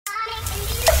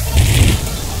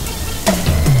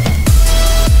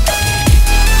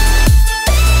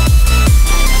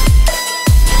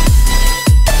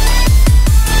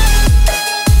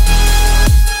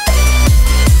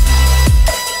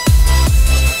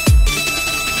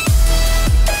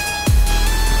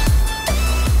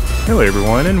Hello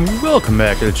everyone and welcome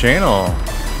back to the channel.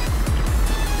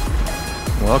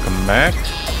 Welcome back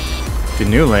to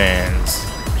New Lands.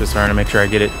 Just trying to make sure I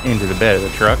get it into the bed of the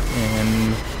truck,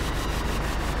 and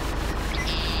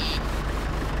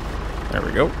there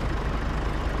we go.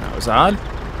 That was odd.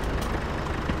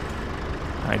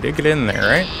 I did get in there,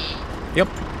 right? Yep.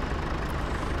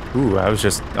 Ooh, I was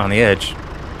just on the edge.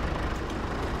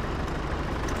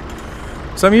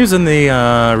 So I'm using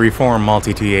the Reform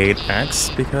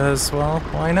Multi-T8X because, well,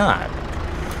 why not?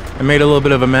 I made a little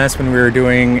bit of a mess when we were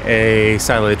doing a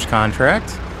silage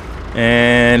contract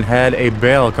and had a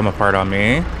bale come apart on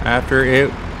me after it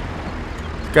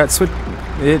got switched.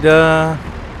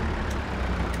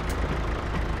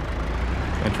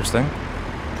 Interesting.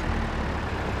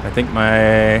 I think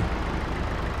my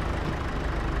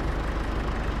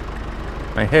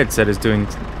headset is doing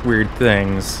weird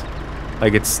things.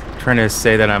 Like it's trying to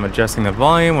say that I'm adjusting the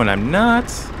volume when I'm not.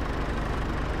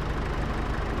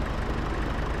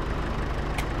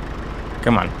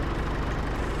 Come on.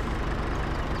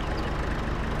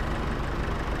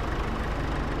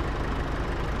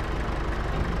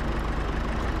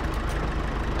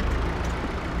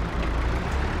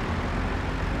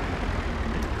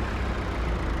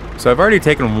 So I've already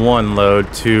taken one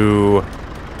load to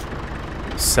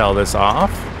sell this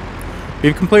off.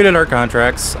 We've completed our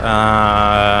contracts. Don't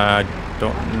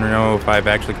know if I've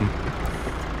actually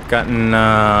gotten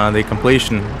the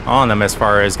completion on them as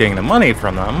far as getting the money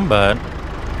from them, but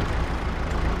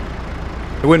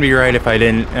it wouldn't be right if I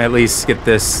didn't at least get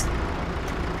this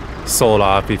sold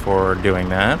off before doing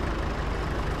that.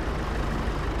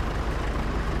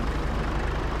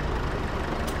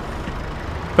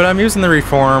 But I'm using the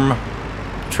Reform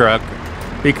truck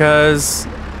because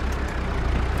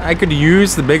I could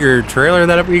use the bigger trailer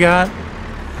that we got,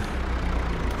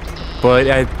 but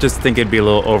I just think it'd be a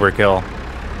little overkill.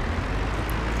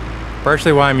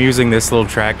 Partially why I'm using this little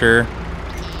tractor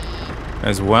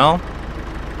as well.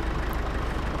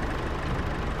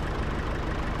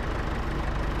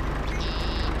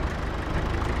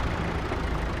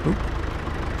 Oop.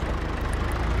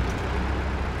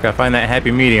 Gotta find that happy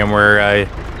medium where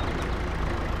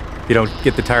you don't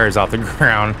get the tires off the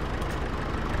ground.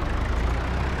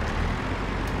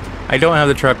 I don't have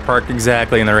the truck parked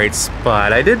exactly in the right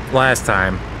spot. I did last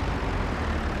time,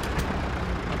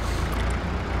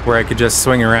 where I could just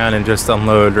swing around and just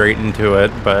unload right into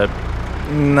it, but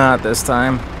not this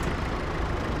time.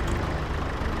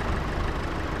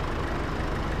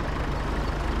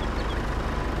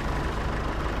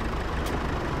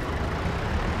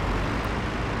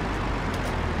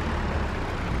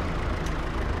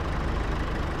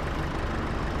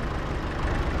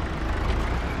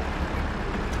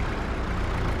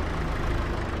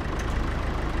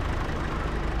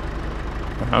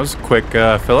 That was a quick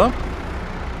fill up.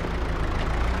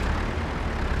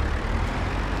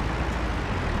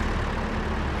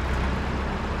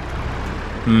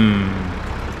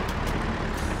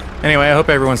 Anyway, I hope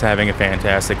everyone's having a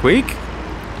fantastic week.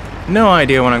 No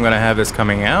idea when I'm going to have this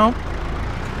coming out,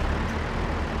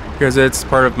 because it's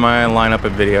part of my lineup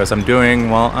of videos I'm doing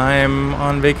while I'm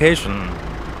on vacation.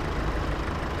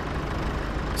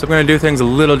 So I'm going to do things a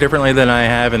little differently than I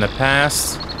have in the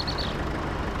past.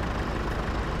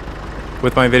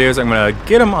 With my videos, I'm going to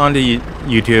get them onto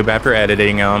YouTube after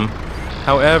editing them.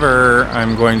 However,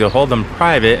 I'm going to hold them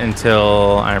private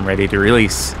until I'm ready to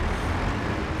release.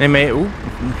 It may,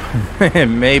 it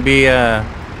may be an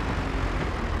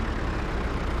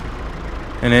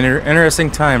interesting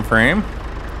time frame,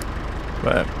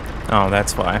 but oh,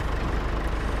 that's why.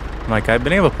 Like, I've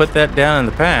been able to put that down in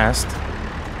the past,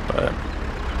 but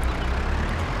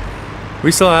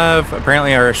we still have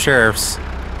apparently our sheriff's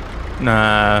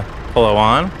polo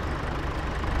on.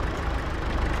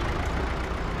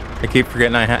 I keep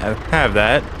forgetting I have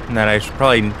that, and that I should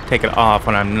probably take it off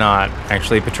when I'm not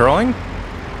actually patrolling.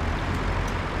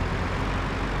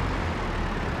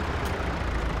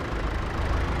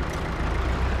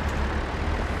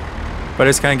 But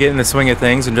it's kind of getting the swing of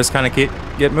things and just kind of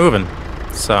get moving.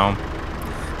 So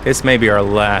this may be our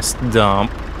last dump.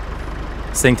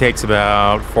 This thing takes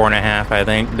about 4.5, I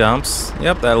think, dumps.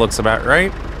 Yep, that looks about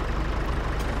right.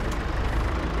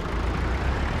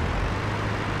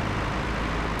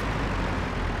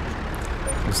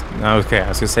 Okay, I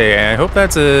was gonna say, I hope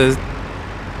that's a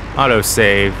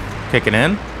autosave kicking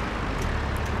in.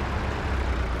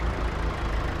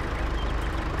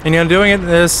 And you know, doing it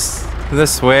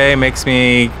this way makes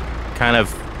me kind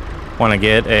of want to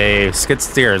get a skid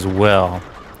steer as well.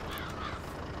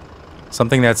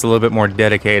 Something that's a little bit more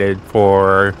dedicated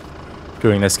for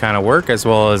doing this kind of work, as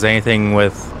well as anything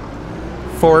with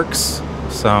forks.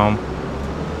 So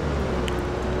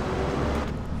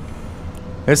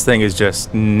This thing is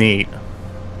just neat.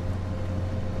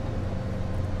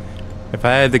 If I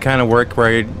had the kind of work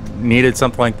where I needed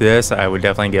something like this, I would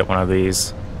definitely get one of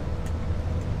these.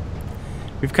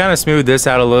 We've kind of smoothed this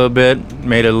out a little bit,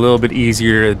 made it a little bit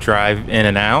easier to drive in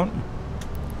and out.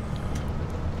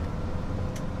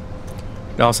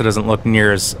 It also doesn't look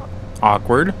near as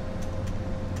awkward.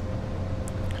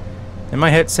 And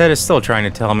my headset is still trying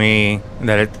to tell me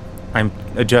that I'm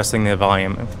adjusting the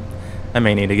volume. I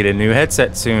may need to get a new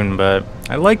headset soon, but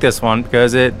I like this one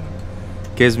because it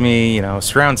gives me, you know,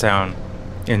 surround sound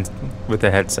with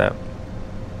the headset.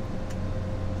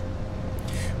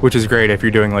 Which is great if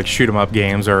you're doing like shoot 'em up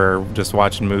games or just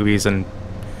watching movies and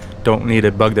don't need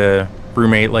to bug the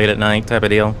roommate late at night type of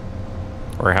deal.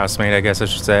 Or housemate, I guess I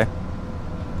should say.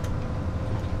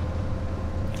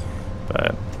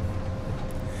 But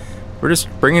we're just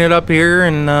bringing it up here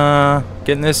and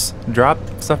getting this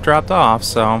stuff dropped off,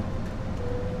 so.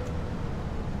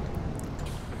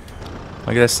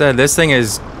 Like I said, this thing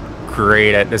is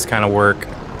great at this kind of work.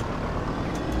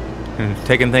 And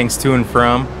taking things to and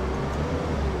from.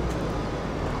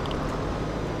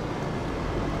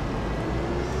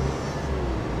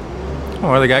 Oh,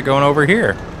 what do they got going over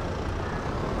here?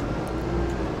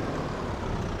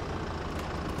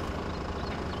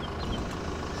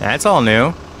 That's all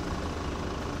new.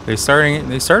 They started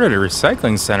a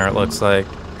recycling center, it looks like.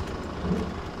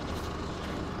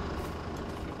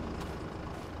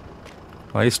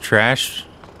 Waste trash.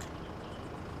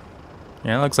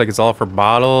 Yeah, it looks like it's all for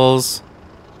bottles.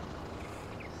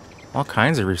 All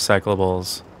kinds of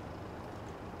recyclables.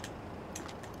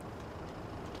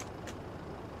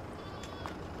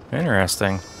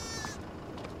 Interesting.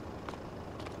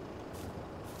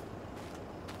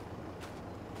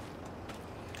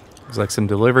 There's like some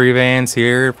delivery vans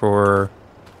here for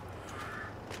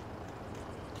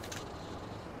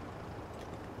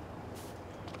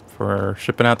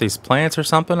shipping out these plants or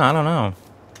something. I don't know.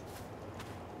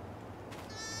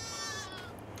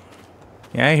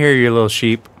 Yeah, I hear you, little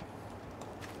sheep.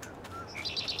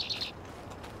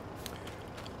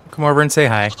 Come over and say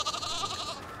hi.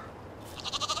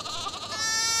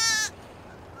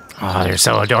 Oh, they're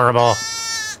so adorable.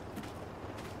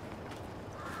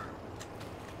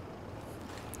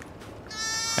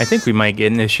 I think we might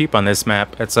get into sheep on this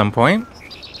map at some point.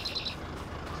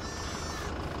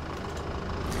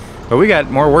 But we got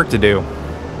more work to do.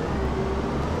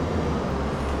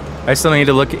 I still need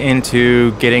to look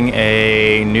into getting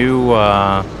a new,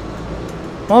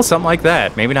 well, something like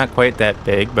that. Maybe not quite that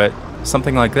big, but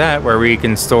something like that where we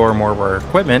can store more of our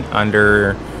equipment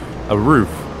under a roof.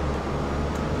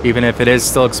 Even if it is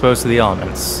still exposed to the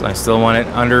elements. I still want it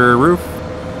under a roof,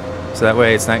 so that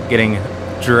way it's not getting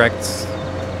directly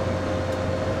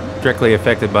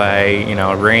affected by, you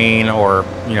know, rain or,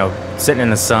 you know, sitting in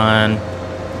the sun.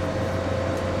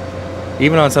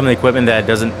 Even on some of the equipment that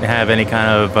doesn't have any kind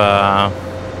of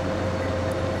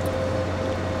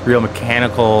real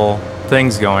mechanical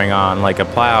things going on, like a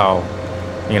plow.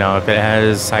 You know, if it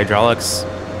has hydraulics,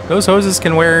 those hoses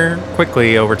can wear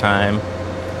quickly over time.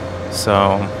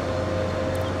 So,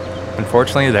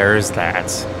 unfortunately, there's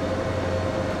that.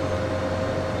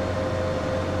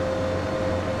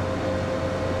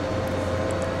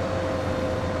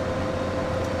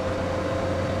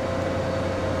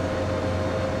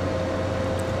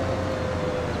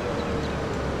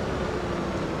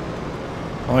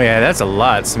 Oh yeah, that's a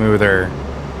lot smoother.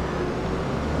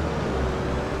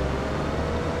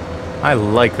 I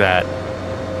like that.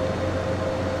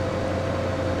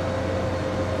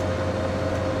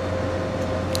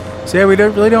 So yeah, we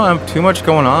really don't have too much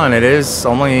going on. It is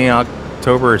only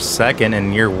October 2nd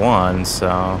in year 1,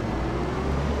 so.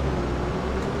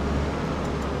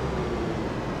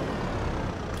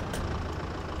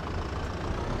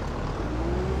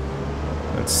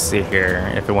 Let's see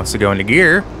here if it wants to go into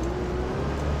gear.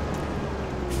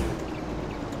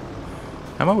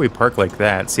 How about we park like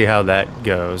that, see how that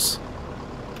goes.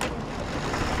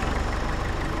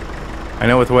 I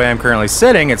know with the way I'm currently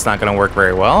sitting, it's not going to work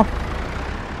very well.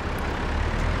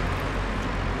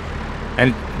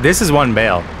 And this is one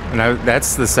bale, and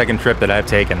that's the second trip that I've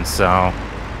taken, so.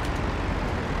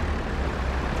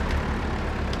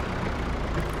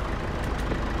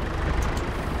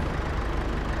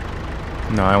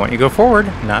 No, I want you to go forward,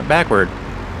 not backward.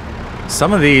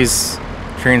 Some of these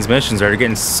transmissions are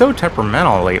getting so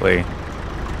temperamental lately.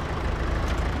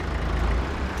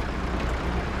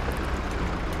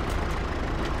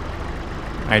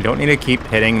 I don't need to keep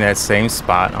hitting that same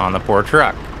spot on the poor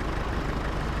truck.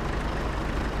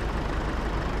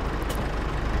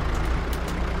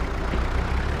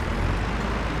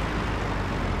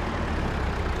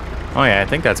 Oh yeah, I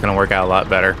think that's gonna work out a lot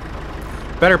better.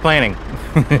 Better planning.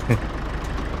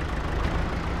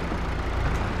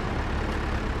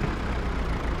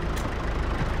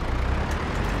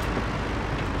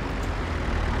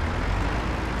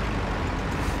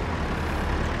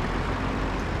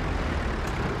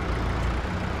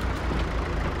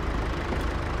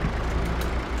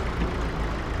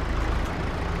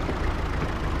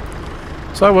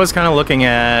 So I was kind of looking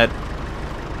at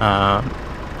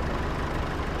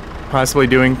possibly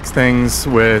doing things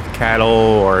with cattle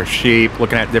or sheep,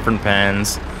 looking at different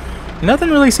pens. Nothing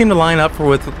really seemed to line up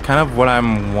with kind of what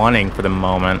I'm wanting for the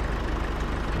moment.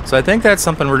 So I think that's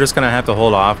something we're just going to have to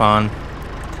hold off on,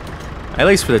 at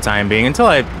least for the time being, until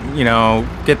I, you know,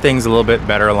 get things a little bit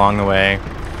better along the way.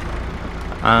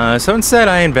 So instead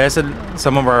I invested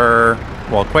some of our,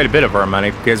 well, quite a bit of our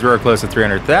money, because we were close to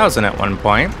 300,000 at one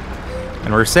point.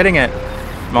 And we're sitting at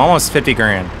almost 50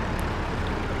 grand.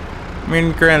 I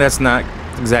mean, granted, that's not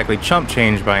exactly chump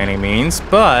change by any means,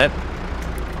 but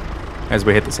as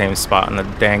we hit the same spot in the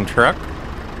dang truck.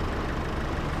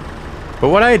 But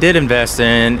what I did invest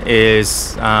in is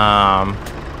stuff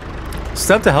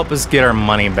to help us get our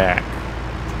money back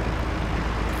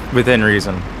within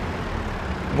reason.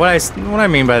 What I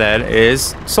mean by that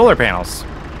is solar panels.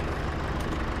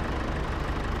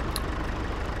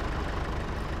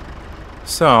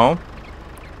 So,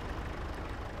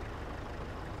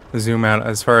 zoom out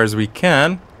as far as we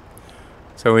can.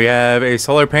 So we have a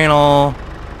solar panel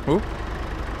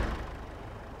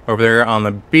over there on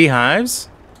the beehives,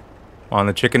 on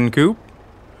the chicken coop,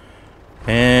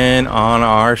 and on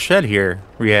our shed here.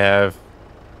 We have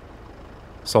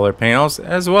solar panels,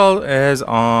 as well as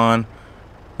on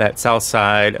that south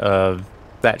side of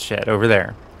that shed over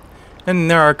there.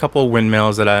 And there are a couple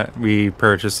windmills that we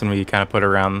purchased and we kind of put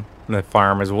around the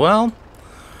farm as well,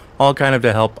 all kind of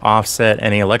to help offset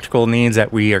any electrical needs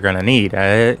that we are going to need,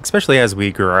 especially as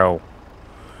we grow.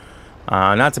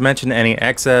 Not to mention any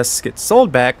excess gets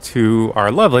sold back to our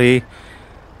lovely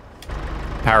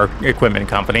power equipment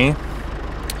company,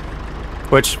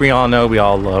 which we all know we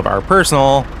all love our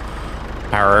personal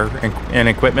power and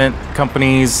equipment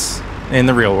companies in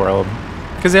the real world,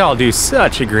 because they all do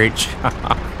such a great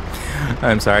job.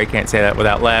 I'm sorry, I can't say that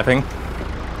without laughing.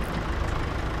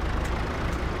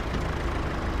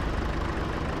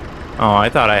 Oh, I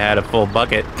thought I had a full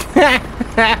bucket.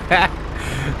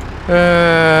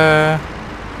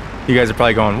 You guys are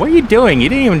probably going, what are you doing? You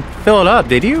didn't even fill it up,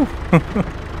 did you?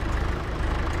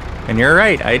 And you're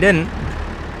right, I didn't.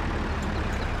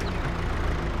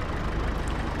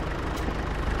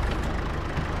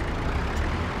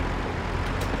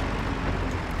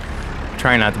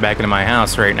 Trying not to back into my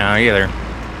house right now either.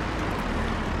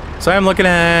 So I'm looking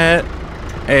at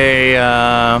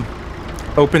a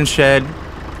open shed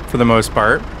for the most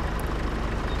part,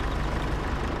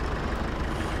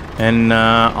 and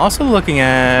also looking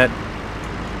at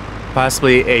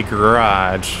possibly a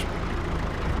garage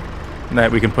that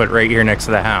we can put right here next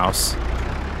to the house.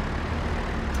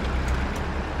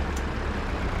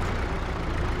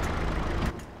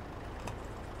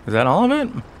 Is that all of it?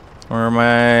 Or am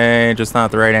I just not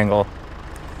at the right angle?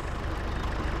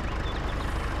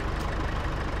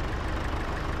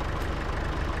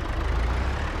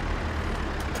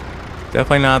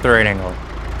 Definitely not the right angle.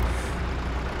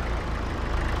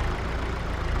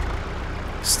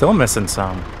 Still missing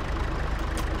some.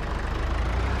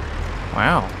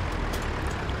 Wow.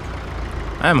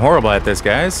 I'm horrible at this,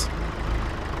 guys.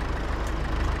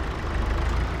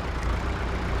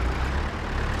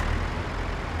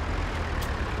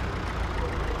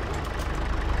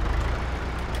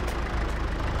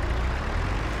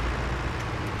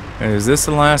 Is this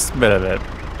the last bit of it?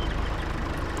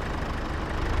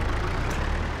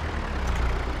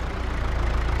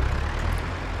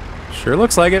 Sure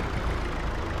looks like it.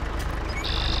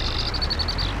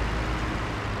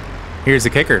 Here's the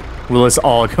kicker. Will this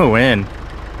all go in?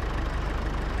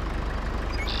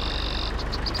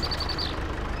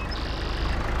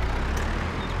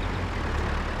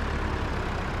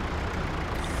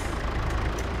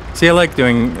 See, I like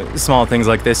doing small things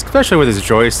like this, especially with this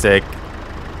joystick.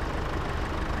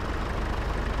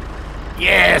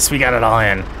 Yes, we got it all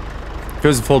in. If it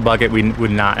was a full bucket, we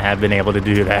would not have been able to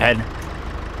do that.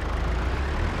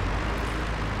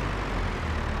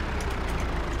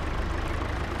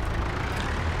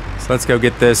 So let's go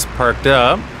get this parked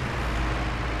up.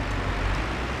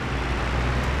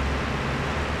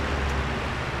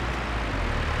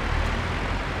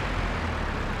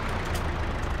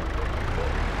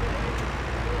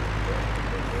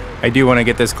 I do want to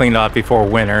get this cleaned off before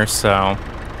winter, so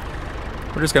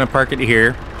we're just going to park it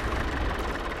here.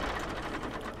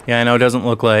 Yeah, I know it doesn't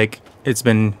look like it's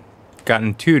been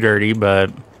gotten too dirty,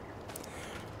 but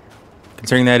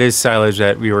considering that is silage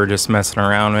that we were just messing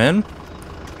around in,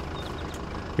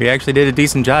 we actually did a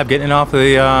decent job getting it off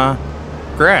the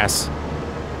grass.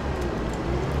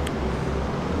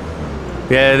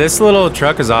 Yeah, this little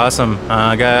truck is awesome.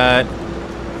 I got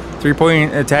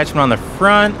 3-point attachment on the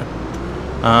front.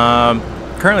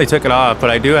 Currently took it off, but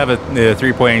I do have a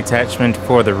 3-point attachment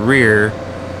for the rear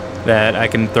that I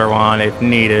can throw on if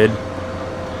needed.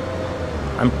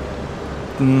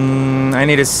 I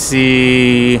need to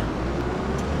see.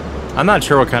 I'm not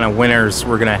sure what kind of winters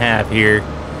we're gonna have here,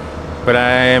 but I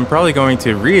am probably going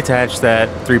to reattach that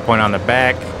 3-point on the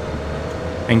back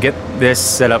and get this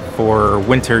set up for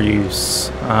winter use.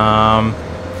 I'm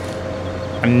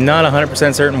not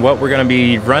 100% certain what we're gonna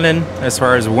be running as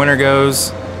far as winter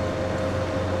goes.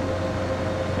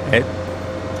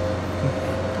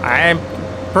 I'm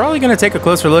probably going to take a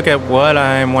closer look at what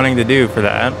I'm wanting to do for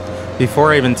that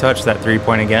before I even touch that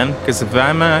 3-point again. Because if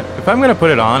I'm going to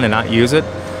put it on and not use it,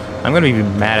 I'm going to be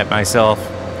mad at myself.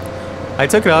 I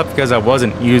took it off because I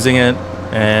wasn't using it,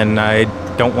 and I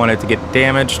don't want it to get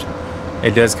damaged.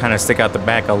 It does kind of stick out the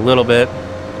back a little bit.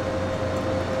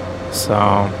 So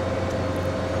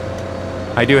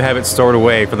I do have it stored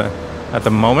away for at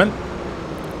the moment.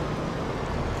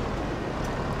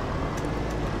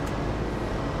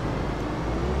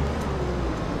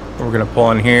 We're gonna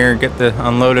pull in here, get the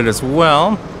unloaded as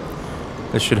well.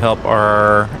 This should help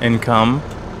our income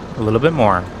a little bit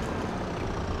more.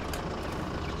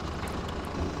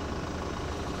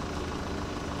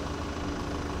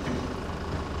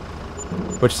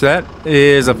 Which that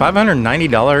is a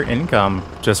 $590 income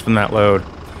just from that load.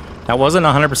 That wasn't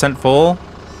 100% full,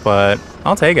 but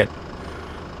I'll take it.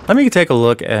 Let me take a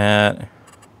look at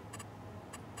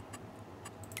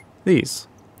these.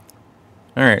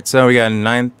 All right, so we got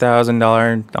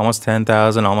 $9,000, almost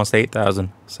 $10,000, almost $8,000.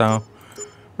 So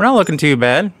we're not looking too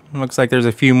bad. Looks like there's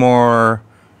a few more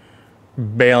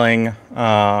baling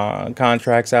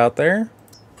contracts out there.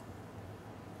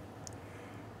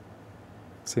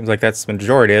 Seems like that's the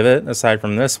majority of it, aside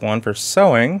from this one for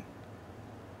sewing.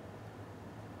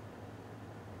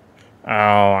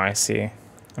 Oh, I see.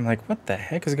 I'm like, what the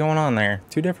heck is going on there?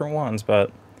 Two different ones,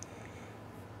 but...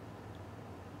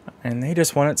 And they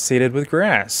just want it seeded with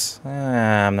grass.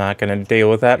 I'm not going to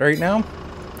deal with that right now.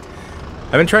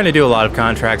 I've been trying to do a lot of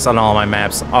contracts on all my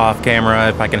maps off camera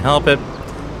if I can help it.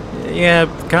 Yeah,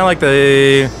 kind of like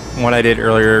the one I did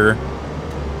earlier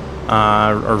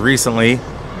or recently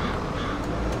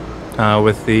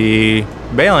with the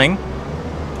baling.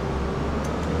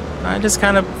 I just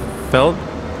kind of felt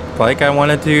like I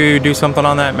wanted to do something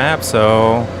on that map,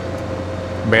 so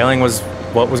baling was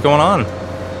what was going on.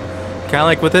 Kind of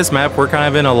like with this map, we're kind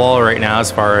of in a lull right now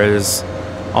as far as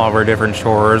all of our different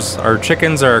chores. Our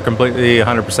chickens are completely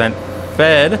 100%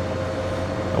 fed.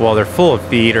 Well, they're full of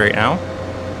feed right now.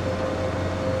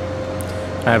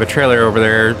 I have a trailer over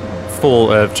there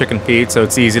full of chicken feed, so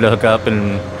it's easy to hook up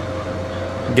and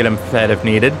get them fed if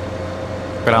needed.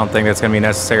 But I don't think that's going to be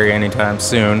necessary anytime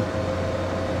soon.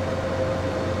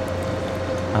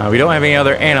 We don't have any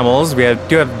other animals. We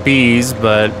do have bees,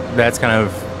 but that's kind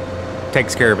of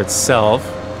takes care of itself.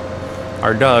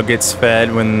 Our dog gets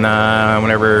fed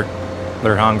whenever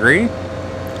they're hungry.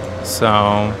 So,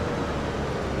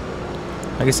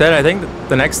 like I said, I think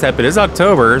the next step, it is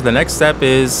October. The next step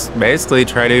is basically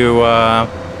try to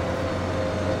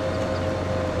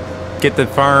get the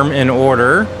farm in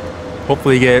order.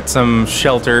 Hopefully get some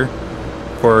shelter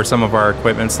for some of our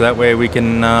equipment, so that way we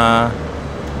can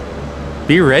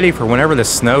be ready for whenever the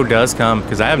snow does come,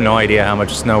 because I have no idea how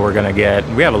much snow we're gonna get.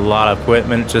 We have a lot of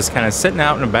equipment just kind of sitting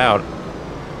out and about.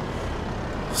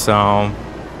 So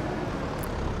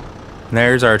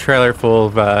there's our trailer full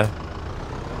of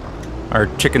our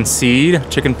chicken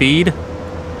feed.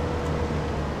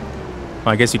 Well,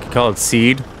 I guess you could call it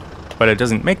seed, but it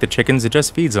doesn't make the chickens, it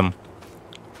just feeds them.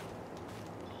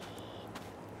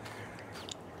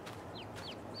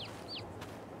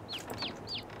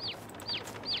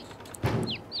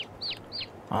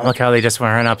 Oh, look how they just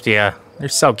run up to you. They're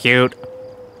so cute.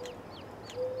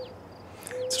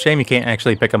 It's a shame you can't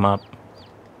actually pick them up.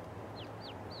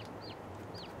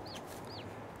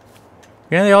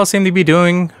 Yeah, they all seem to be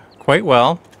doing quite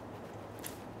well.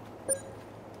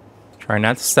 Try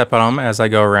not to step on them as I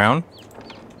go around.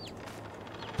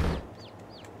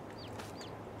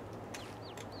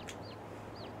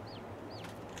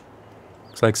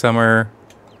 Looks like some are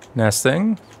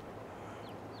nesting.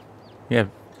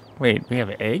 Wait, we have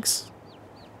eggs?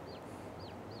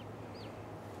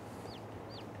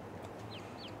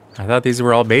 I thought these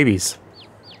were all babies.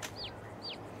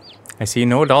 I see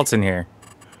no adults in here.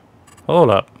 Hold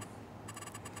up.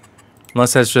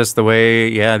 Unless that's just the way...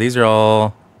 Yeah, these are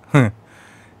all...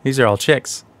 these are all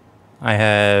chicks. I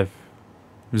have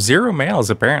 0 males,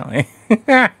 apparently.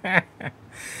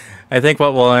 I think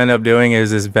what we'll end up doing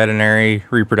is this veterinary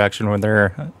reproduction when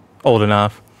they're old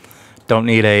enough. Don't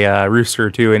need a rooster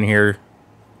or 2 in here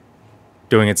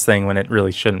doing its thing when it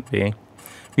really shouldn't be.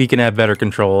 We can have better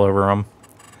control over them.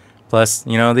 Plus,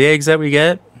 you know, the eggs that we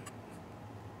get,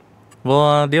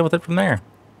 we'll deal with it from there.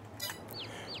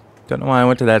 Don't know why I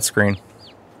went to that screen.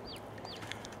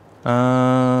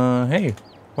 Hey,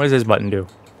 what does this button do?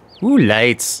 Ooh,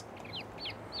 lights.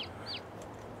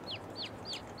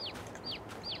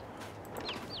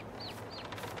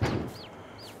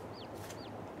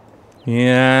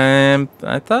 Yeah,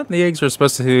 I thought the eggs were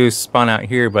supposed to spawn out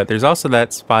here, but there's also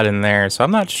that spot in there, so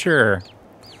I'm not sure.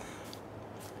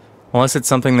 Unless it's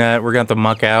something that we're going to have to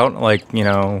muck out, like, you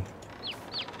know,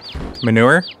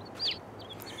 manure.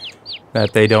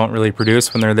 That they don't really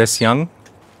produce when they're this young.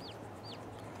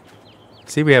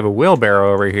 See, we have a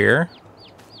wheelbarrow over here.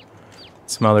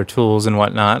 Some other tools and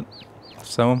whatnot.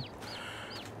 So,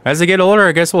 as they get older,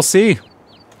 I guess we'll see.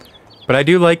 But I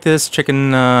do like this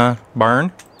chicken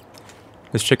barn.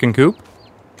 This chicken coop.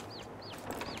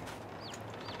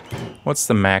 What's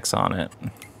the max on it?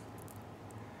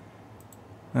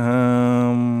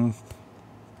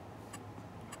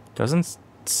 Doesn't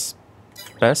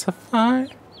specify?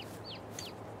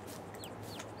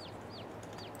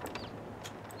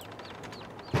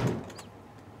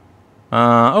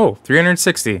 Oh,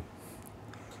 360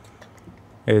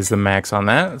 is the max on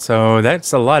that. So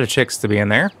that's a lot of chicks to be in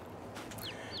there.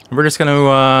 We're just going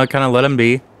to kind of let them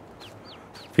be.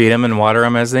 Feed them and water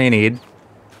them as they need.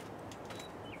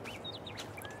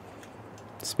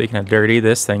 Speaking of dirty,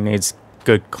 this thing needs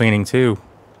good cleaning too.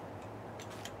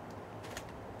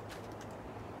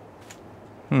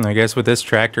 I guess with this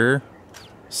tractor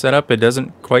setup, it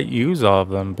doesn't quite use all of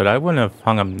them, but I wouldn't have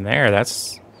hung them there.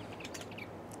 That's a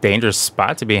dangerous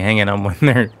spot to be hanging them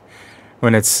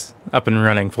when it's up and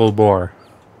running full bore.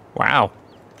 Wow.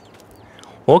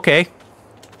 Okay.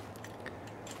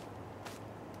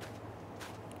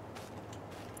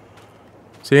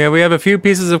 So yeah, we have a few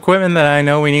pieces of equipment that I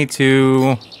know we're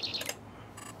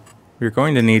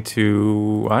going to need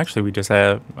to, well, actually we just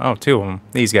have, 2 of them,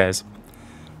 these guys.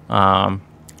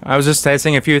 I was just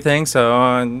testing a few things,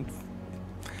 so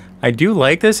I do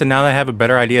like this, and now that I have a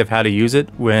better idea of how to use it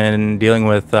when dealing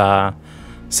with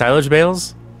silage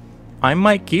bales, I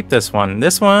might keep this one.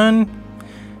 This one,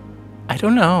 I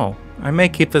don't know. I may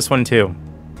keep this one too,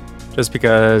 just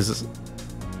because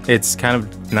it's kind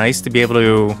of nice to be able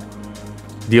to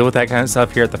deal with that kind of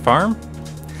stuff here at the farm.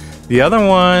 The other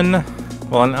one,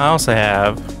 well, and I also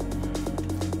have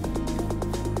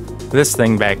this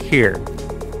thing back here.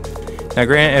 Now,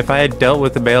 granted, if I had dealt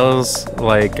with the bales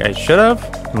like I should have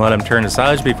and let them turn to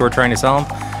silage before trying to sell them,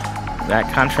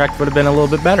 that contract would have been a little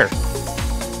bit better.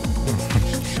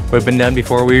 Would have been done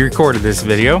before we recorded this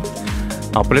video.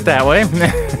 I'll put it that way.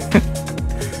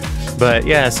 But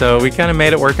yeah, so we kind of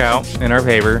made it work out in our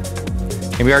favor.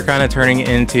 And we are kind of turning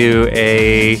into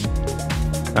a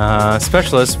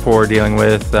specialist for dealing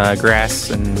with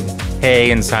grass and hay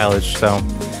and silage. So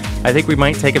I think we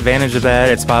might take advantage of that.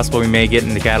 It's possible we may get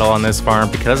into cattle on this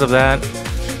farm because of that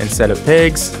instead of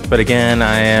pigs. But again,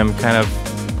 I am kind of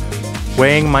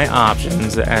weighing my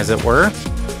options, as it were.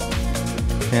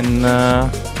 And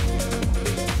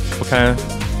we'll kind of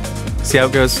see how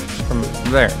it goes from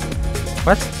there.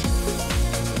 What?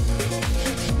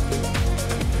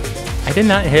 I did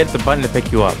not hit the button to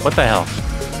pick you up. What the hell?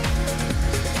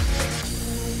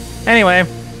 Anyway,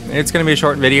 it's going to be a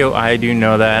short video. I do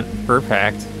know that for a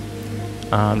fact.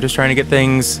 Just trying to get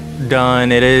things done.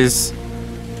 This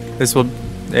will,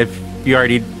 if you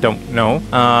already don't know,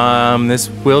 this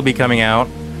will be coming out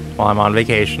while I'm on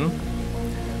vacation.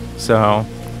 So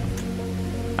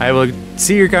I will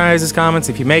see your guys' comments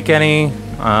if you make any,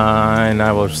 and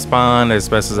I will respond as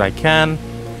best as I can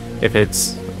if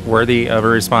it's worthy of a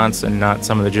response and not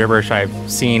some of the gibberish I've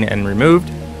seen and removed.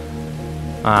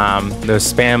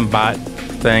 Those spam bot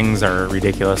things are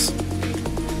ridiculous.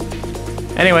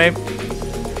 Anyway, I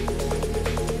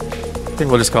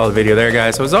think we'll just call the video there,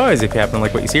 guys. So as always, if you happen to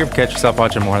like what you see or catch yourself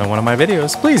watching more than one of my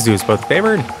videos, please do us both a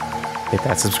favor and hit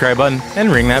that subscribe button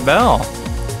and ring that bell.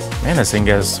 Man, this thing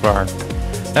goes far.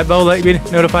 That bell will let you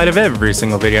be notified of every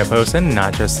single video I post and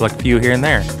not just select a few here and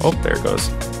there. Oh, there it goes.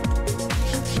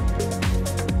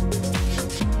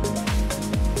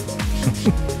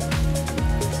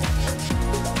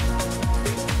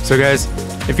 So guys,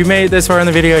 if you made it this far in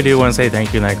the video, I do want to say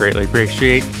thank you, and I greatly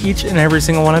appreciate each and every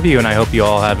single one of you, and I hope you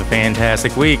all have a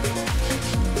fantastic week.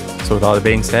 So So with all that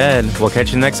being said, we'll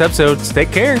catch you in the next episode.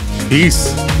 Take care.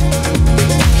 Peace.